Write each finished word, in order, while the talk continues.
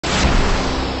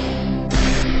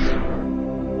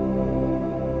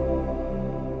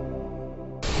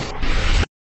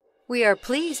We are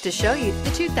pleased to show you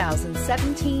the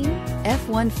 2017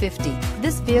 F-150.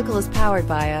 This vehicle is powered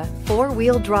by a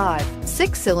four-wheel drive,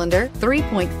 six-cylinder,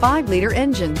 3.5-liter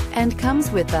engine and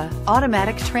comes with an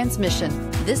automatic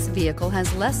transmission. This vehicle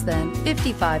has less than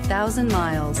 55,000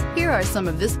 miles. Here are some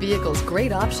of this vehicle's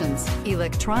great options: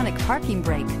 electronic parking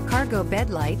brake, cargo bed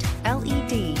light,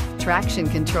 LED, traction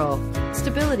control,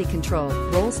 stability control,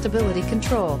 roll stability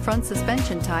control, front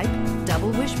suspension type, double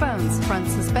wishbones, front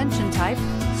suspension type,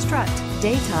 strut,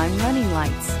 daytime running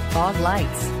lights, fog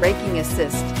lights, braking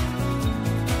assist.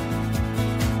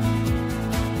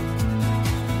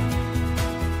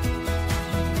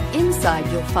 Inside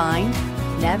you'll find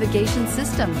navigation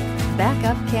system,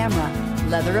 backup camera,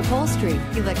 leather upholstery,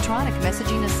 electronic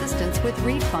messaging assistance with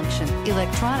read function,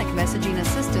 electronic messaging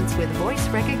assistance with voice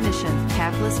recognition,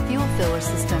 capless fuel filler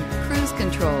system, cruise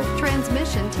control,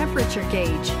 transmission temperature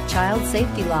gauge, child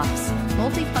safety locks,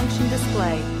 multifunction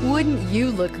display. Wouldn't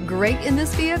you look great in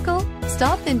this vehicle?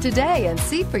 Stop in today and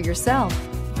see for yourself.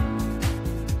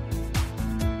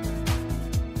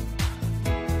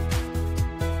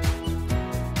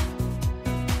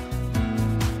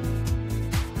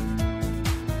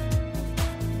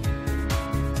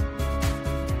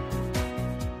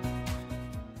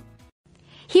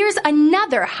 Here's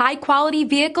another high-quality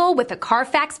vehicle with a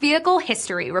CARFAX Vehicle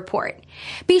History Report.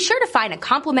 Be sure to find a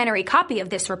complimentary copy of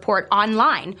this report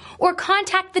online or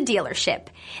contact the dealership.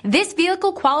 This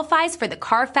vehicle qualifies for the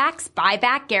CARFAX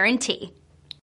Buyback Guarantee.